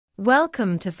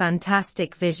Welcome to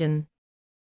Fantastic Vision.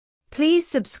 Please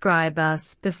subscribe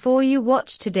us before you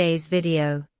watch today's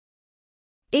video.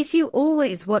 If you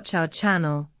always watch our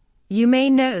channel, you may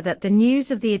know that the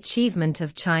news of the achievement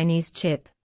of Chinese chip.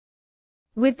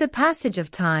 With the passage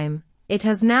of time, it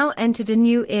has now entered a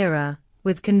new era,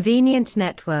 with convenient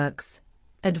networks,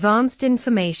 advanced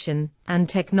information, and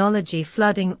technology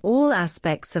flooding all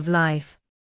aspects of life.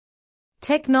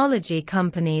 Technology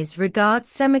companies regard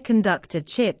semiconductor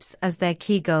chips as their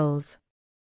key goals.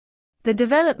 The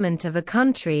development of a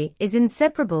country is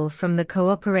inseparable from the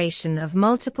cooperation of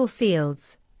multiple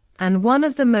fields, and one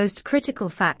of the most critical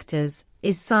factors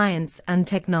is science and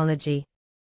technology.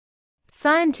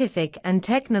 Scientific and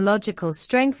technological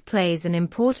strength plays an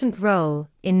important role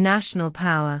in national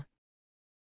power.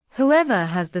 Whoever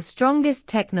has the strongest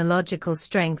technological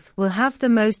strength will have the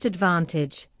most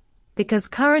advantage, because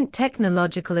current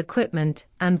technological equipment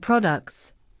and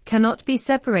products cannot be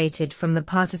separated from the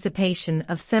participation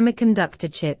of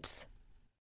semiconductor chips.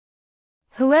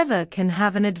 Whoever can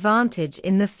have an advantage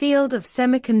in the field of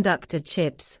semiconductor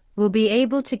chips will be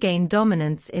able to gain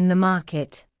dominance in the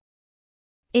market.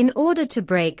 In order to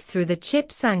break through the chip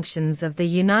sanctions of the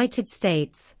United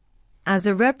States, as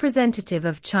a representative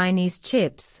of Chinese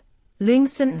chips,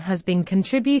 Loongson has been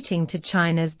contributing to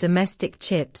China's domestic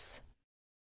chips.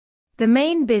 The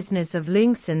main business of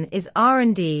Loongson is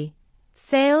R&D,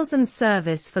 sales and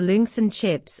service for Loongson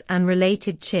chips and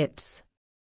related chips.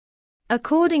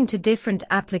 According to different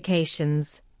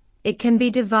applications, it can be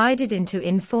divided into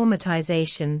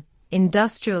informatization,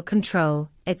 industrial control,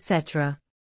 etc.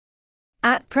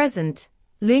 At present,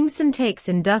 Loongson takes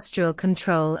industrial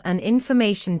control and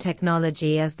information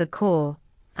technology as the core,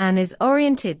 and is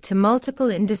oriented to multiple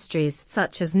industries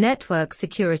such as network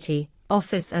security,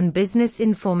 office and business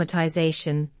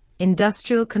informatization,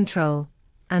 industrial control,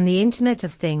 and the Internet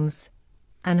of Things,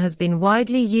 and has been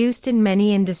widely used in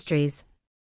many industries.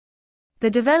 The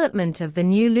development of the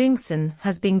new Loongson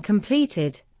has been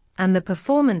completed, and the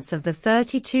performance of the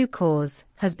 32 cores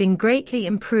has been greatly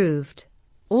improved,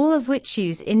 all of which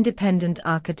use independent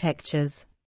architectures.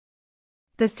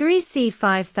 The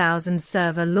 3C5000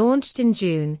 server launched in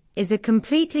June is a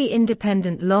completely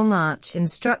independent long arch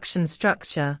instruction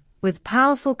structure with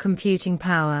powerful computing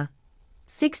power,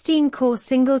 16-core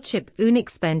single-chip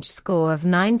Unix bench score of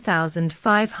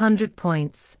 9,500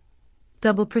 points,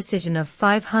 double precision of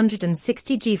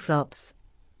 560 GFLOPS,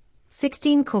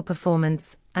 16-core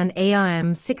performance, and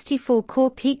ARM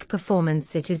 64-core peak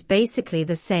performance. It is basically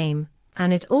the same,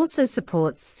 and it also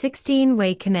supports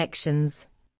 16-way connections.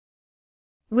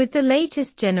 With the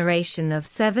latest generation of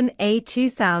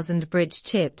 7A2000 bridge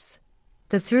chips,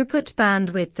 the throughput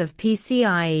bandwidth of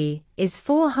PCIe is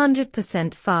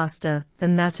 400% faster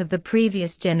than that of the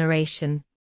previous generation.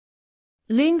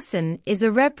 Loongson is a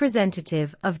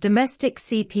representative of domestic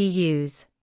CPUs.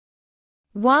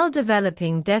 While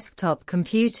developing desktop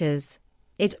computers,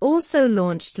 it also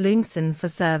launched Loongson for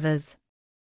servers.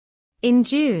 In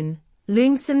June,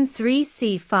 Loongson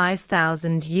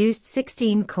 3C5000 used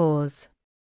 16 cores.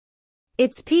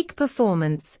 Its peak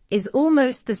performance is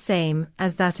almost the same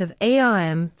as that of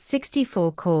ARM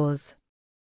 64 cores.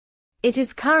 It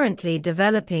is currently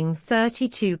developing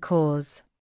 32 cores.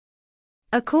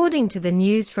 According to the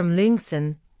news from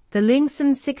Loongson, the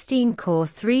Loongson 16-core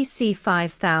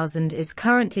 3C5000 is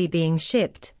currently being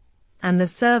shipped, and the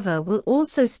server will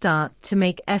also start to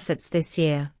make efforts this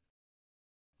year.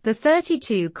 The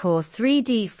 32-core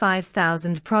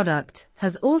 3D5000 product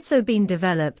has also been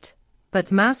developed, but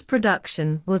mass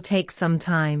production will take some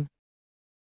time.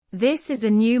 This is a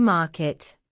new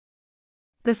market.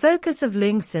 The focus of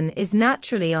Loongson is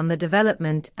naturally on the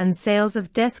development and sales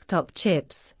of desktop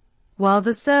chips, while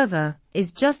the server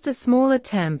is just a small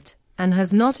attempt and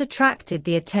has not attracted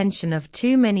the attention of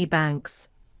too many banks.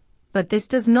 But this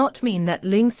does not mean that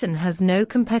Loongson has no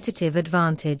competitive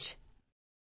advantage.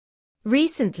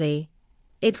 Recently,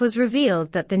 it was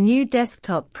revealed that the new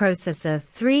desktop processor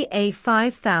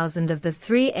 3A5000 of the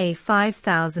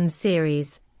 3A5000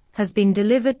 series has been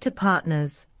delivered to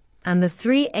partners, and the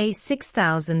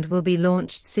 3A6000 will be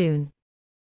launched soon.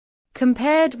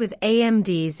 Compared with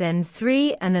AMD's Zen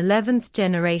 3 and 11th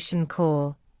generation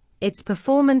core, its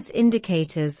performance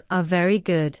indicators are very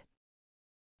good.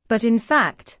 But in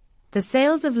fact, the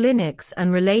sales of Linux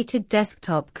and related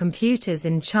desktop computers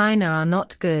in China are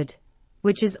not good,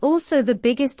 which is also the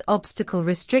biggest obstacle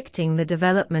restricting the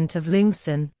development of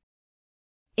Loongson.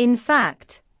 In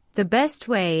fact, the best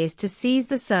way is to seize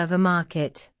the server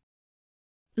market.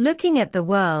 Looking at the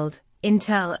world,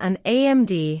 Intel and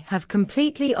AMD have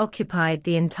completely occupied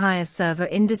the entire server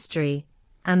industry,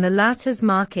 and the latter's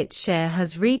market share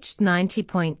has reached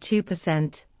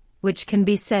 90.2%, which can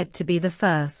be said to be the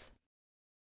first.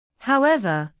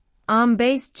 However,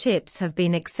 ARM-based chips have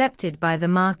been accepted by the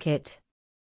market.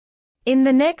 In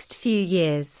the next few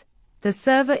years, the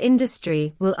server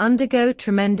industry will undergo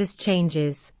tremendous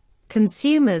changes.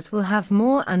 Consumers will have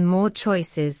more and more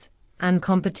choices, and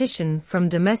competition from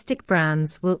domestic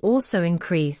brands will also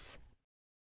increase.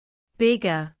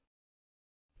 Bigger.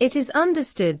 It is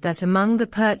understood that among the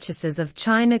purchasers of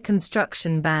China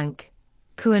Construction Bank,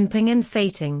 Kuanping and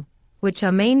Feiting, which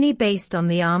are mainly based on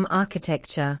the ARM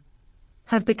architecture,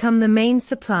 have become the main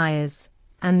suppliers,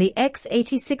 and the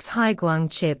x86 Haiguang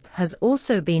chip has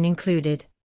also been included.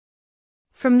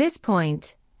 From this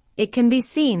point, it can be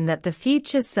seen that the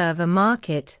future server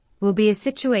market will be a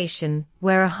situation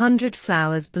where 100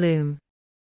 flowers bloom.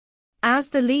 As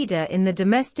the leader in the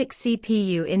domestic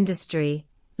CPU industry,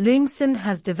 Loongson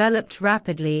has developed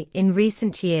rapidly in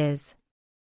recent years.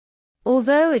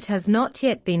 Although it has not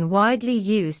yet been widely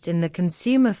used in the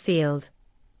consumer field,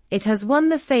 it has won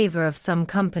the favor of some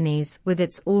companies with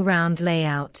its all-round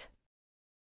layout.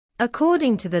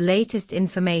 According to the latest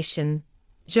information,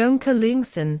 Zhongke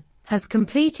Loongson has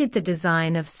completed the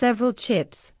design of several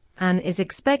chips and is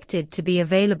expected to be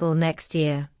available next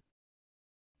year.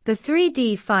 The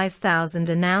 3D5000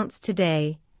 announced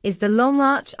today is the long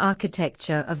arch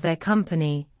architecture of their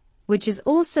company, which is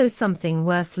also something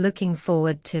worth looking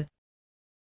forward to.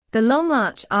 The long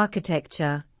arch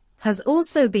architecture has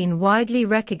also been widely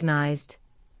recognized,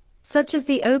 such as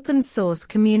the open source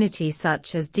community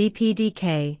such as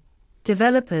DPDK.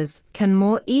 Developers can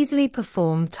more easily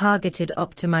perform targeted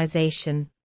optimization.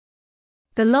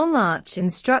 The long arch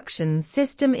instruction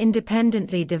system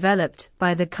independently developed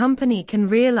by the company can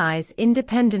realize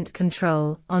independent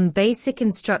control on basic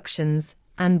instructions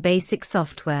and basic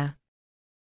software.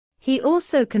 He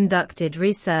also conducted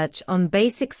research on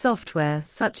basic software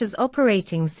such as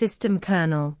operating system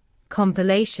kernel,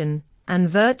 compilation, and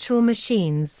virtual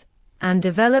machines, and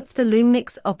developed the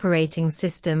Loonix operating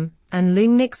system and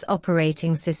Loonix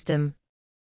operating system.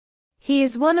 He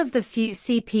is one of the few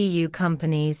CPU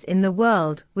companies in the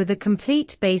world with a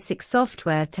complete basic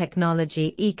software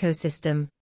technology ecosystem.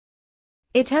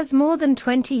 It has more than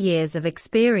 20 years of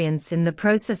experience in the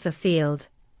processor field,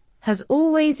 has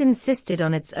always insisted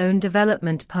on its own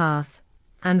development path,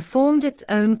 and formed its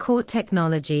own core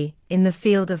technology in the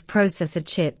field of processor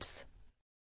chips.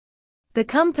 The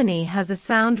company has a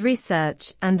sound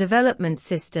research and development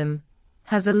system,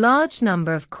 has a large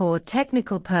number of core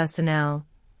technical personnel,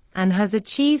 and has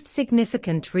achieved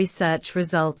significant research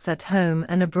results at home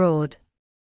and abroad.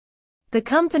 The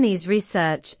company's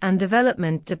research and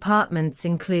development departments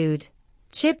include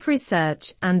chip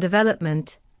research and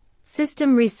development,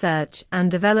 system research and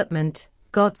development,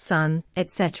 Godson,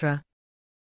 etc.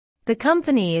 The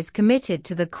company is committed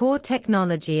to the core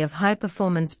technology of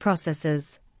high-performance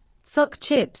processors, SoC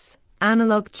chips,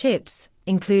 analog chips,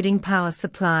 including power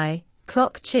supply,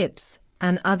 clock chips,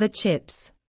 and other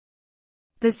chips.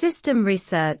 The System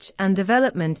Research and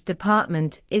Development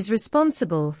Department is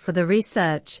responsible for the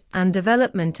research and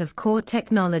development of core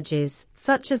technologies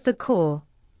such as the core,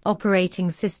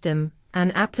 operating system,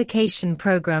 and application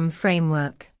program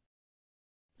framework.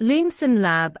 Loongson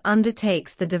Lab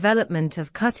undertakes the development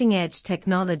of cutting-edge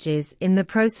technologies in the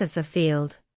processor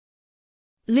field.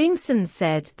 Loongson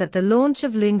said that the launch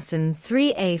of Loongson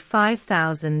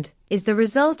 3A5000 is the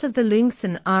result of the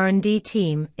Loongson R&D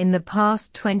team in the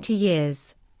past 20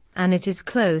 years, and it is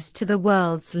close to the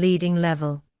world's leading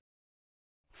level.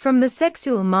 From the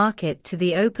sexual market to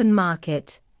the open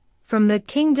market, from the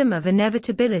kingdom of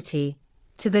inevitability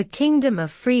to the kingdom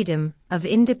of freedom of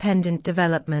independent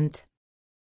development.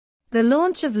 The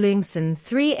launch of Loongson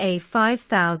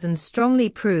 3A5000 strongly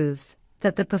proves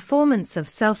that the performance of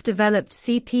self-developed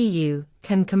CPU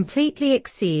can completely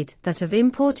exceed that of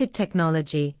imported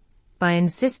technology by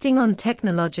insisting on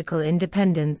technological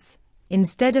independence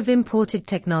instead of imported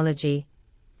technology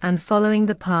and following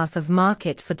the path of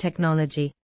market for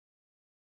technology.